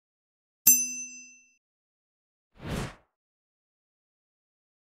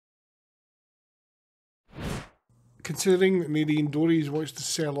Considering that Nadine Dorries wants to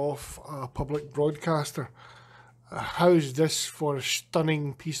sell off a public broadcaster, how is this for a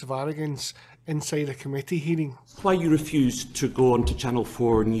stunning piece of arrogance inside a committee hearing? Why you refused to go on to Channel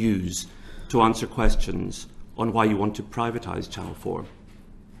 4 News to answer questions on why you want to privatise Channel 4?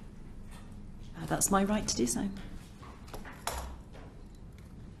 That's my right to do so.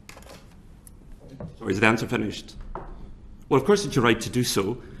 Sorry, is the answer finished? Well, of course it's your right to do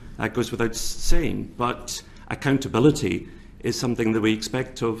so. That goes without saying. But accountability is something that we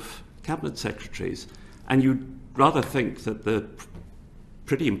expect of Cabinet Secretaries. And you'd rather think that the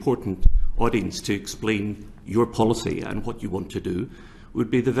pretty important audience to explain your policy and what you want to do would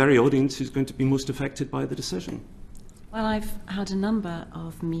be the very audience who's going to be most affected by the decision. Well, I've had a number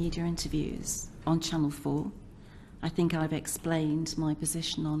of media interviews on Channel 4. I think I've explained my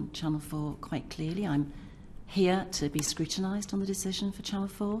position on Channel 4 quite clearly. I'm here to be scrutinised on the decision for Channel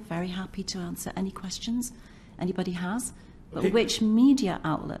 4. Very happy to answer any questions anybody has. But which media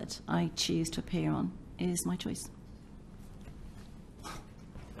outlet I choose to appear on is my choice.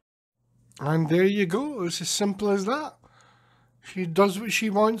 And there you go. It's as simple as that. She does what she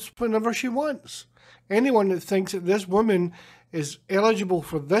wants whenever she wants. Anyone that thinks that this woman is eligible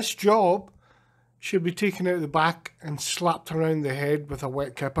for this job should be taken out the back and slapped around the head with a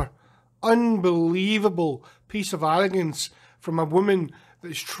wet kipper. Unbelievable piece of arrogance from a woman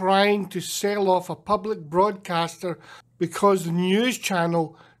that's trying to sell off a public broadcaster because the news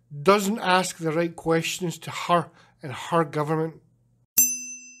channel doesn't ask the right questions to her and her government.